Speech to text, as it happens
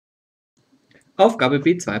Aufgabe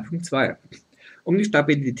B2.2. Um die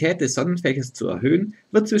Stabilität des Sonnenfächers zu erhöhen,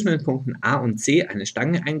 wird zwischen den Punkten A und C eine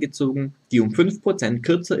Stange eingezogen, die um 5%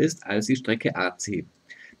 kürzer ist als die Strecke AC.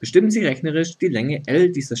 Bestimmen Sie rechnerisch die Länge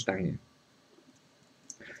L dieser Stange.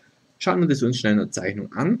 Schauen wir das uns schnell in der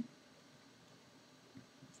Zeichnung an.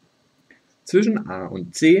 Zwischen A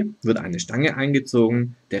und C wird eine Stange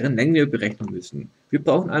eingezogen, deren Länge wir berechnen müssen. Wir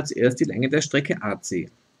brauchen als erst die Länge der Strecke AC.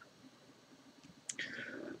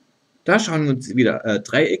 Da schauen wir uns wieder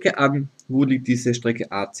Dreiecke an. Wo liegt diese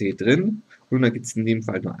Strecke AC drin? Und da gibt es in dem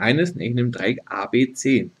Fall nur eines, nämlich in dem Dreieck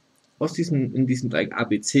ABC. In diesem Dreieck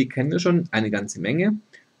ABC kennen wir schon eine ganze Menge.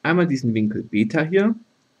 Einmal diesen Winkel Beta hier.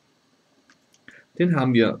 Den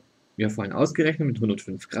haben wir ja vorhin ausgerechnet mit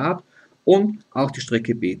 105 Grad. Und auch die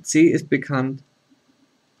Strecke BC ist bekannt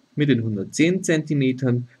mit den 110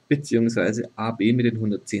 cm bzw. AB mit den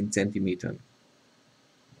 110 cm.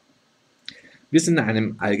 Wir sind in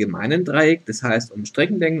einem allgemeinen Dreieck, das heißt, um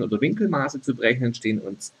Streckenlängen oder Winkelmaße zu berechnen, stehen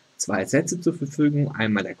uns zwei Sätze zur Verfügung,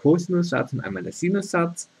 einmal der Kosinussatz und einmal der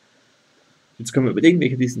Sinussatz. Jetzt können wir überlegen,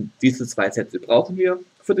 welche dieser zwei Sätze brauchen wir.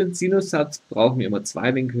 Für den Sinussatz brauchen wir immer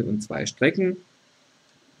zwei Winkel und zwei Strecken.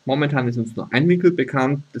 Momentan ist uns nur ein Winkel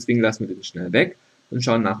bekannt, deswegen lassen wir den schnell weg und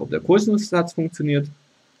schauen nach, ob der Kosinussatz funktioniert.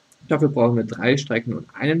 Dafür brauchen wir drei Strecken und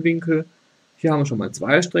einen Winkel. Hier haben wir schon mal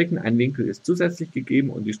zwei Strecken, ein Winkel ist zusätzlich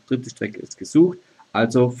gegeben und die dritte Strecke ist gesucht,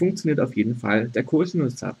 also funktioniert auf jeden Fall der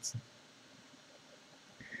Kosinussatz.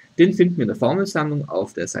 Den finden wir in der Formelsammlung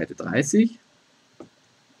auf der Seite 30,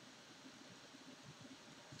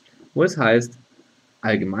 wo es heißt,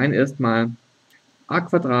 allgemein erstmal,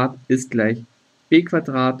 a² ist gleich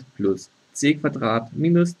b² plus c²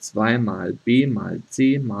 minus 2 mal b mal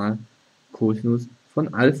c mal Cosinus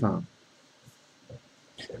von Alpha.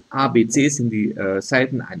 A, B, C sind die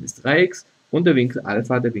Seiten eines Dreiecks und der Winkel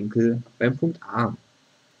Alpha der Winkel beim Punkt A.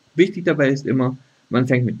 Wichtig dabei ist immer, man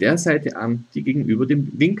fängt mit der Seite an, die gegenüber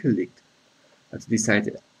dem Winkel liegt. Also die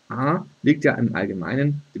Seite A liegt ja im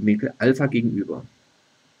Allgemeinen dem Winkel Alpha gegenüber.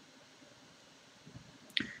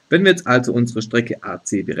 Wenn wir jetzt also unsere Strecke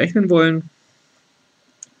AC berechnen wollen,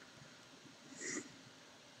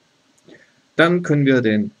 dann können wir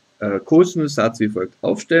den Kosinussatz wie folgt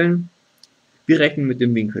aufstellen. Wir rechnen mit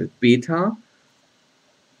dem Winkel Beta,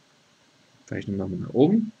 vielleicht nochmal nach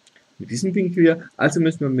oben, mit diesem Winkel hier, also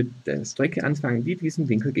müssen wir mit der Strecke anfangen, die diesem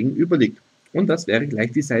Winkel gegenüber liegt. Und das wäre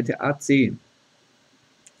gleich die Seite AC.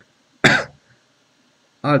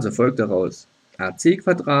 Also folgt daraus,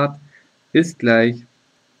 AC² ist gleich,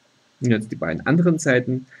 jetzt die beiden anderen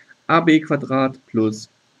Seiten, AB² plus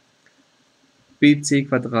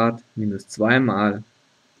BC² minus 2 mal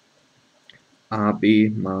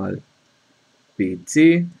AB mal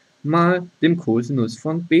BC mal dem Cosinus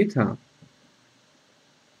von Beta.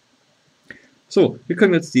 So, wir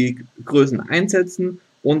können jetzt die Größen einsetzen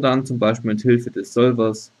und dann zum Beispiel mit Hilfe des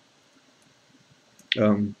Solvers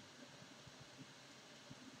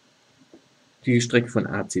die Strecke von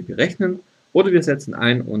AC berechnen. Oder wir setzen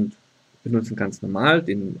ein und benutzen ganz normal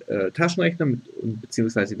den Taschenrechner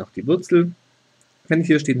beziehungsweise noch die Wurzel. Wenn ich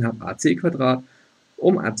hier stehen habe AC²,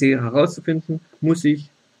 um AC herauszufinden, muss ich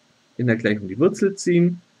in der Gleichung die Wurzel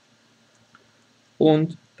ziehen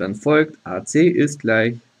und dann folgt AC ist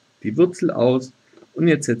gleich die Wurzel aus und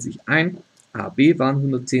jetzt setze ich ein, AB waren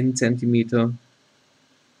 110 cm,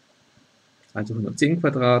 also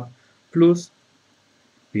 110² plus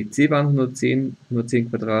BC waren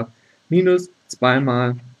 110² minus 2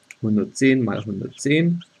 mal 110 mal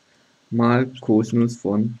 110 mal Cosinus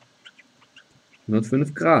von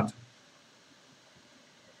 105 Grad.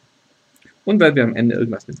 Und weil wir am Ende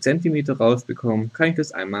irgendwas mit Zentimeter rausbekommen, kann ich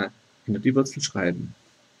das einmal hinter die Wurzel schreiben.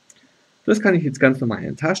 Das kann ich jetzt ganz normal in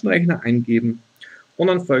den Taschenrechner eingeben und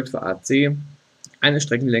dann folgt für AC eine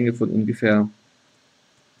Streckenlänge von ungefähr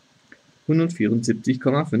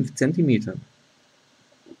 174,5 cm.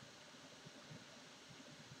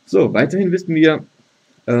 So, weiterhin wissen wir,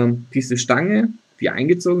 diese Stange, die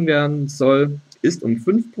eingezogen werden soll, ist um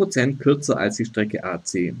 5% kürzer als die Strecke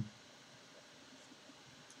AC.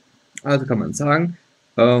 Also kann man sagen,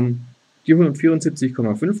 die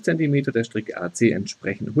 174,5 cm der Strecke AC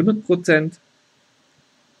entsprechen 100%.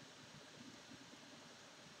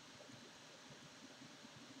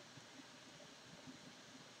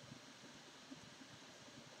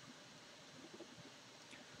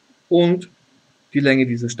 Und die Länge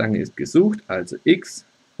dieser Stange ist gesucht, also x,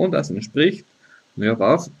 und das entspricht, ja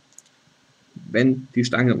was, wenn die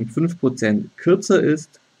Stange um 5% kürzer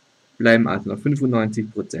ist, bleiben also noch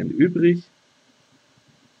 95% übrig,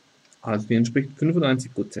 also die entspricht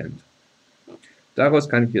 95%. Daraus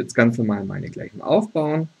kann ich jetzt ganz normal meine Gleichung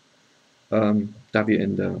aufbauen, da wir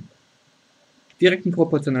in der direkten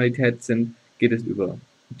Proportionalität sind, geht es über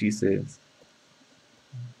diese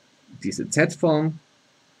Z-Form,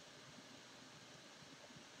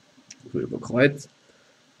 also über Kreuz,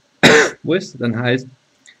 wo es dann heißt,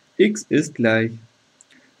 x ist gleich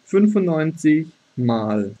 95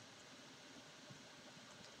 mal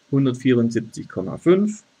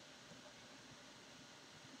 174,5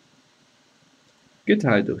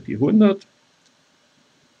 geteilt durch die 100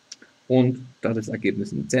 und da das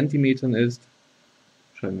Ergebnis in Zentimetern ist,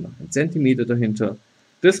 schreiben wir noch einen Zentimeter dahinter.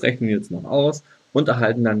 Das rechnen wir jetzt noch aus und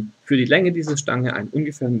erhalten dann für die Länge dieser Stange einen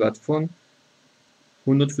ungefähren Wert von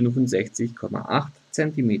 165,8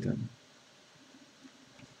 Zentimetern.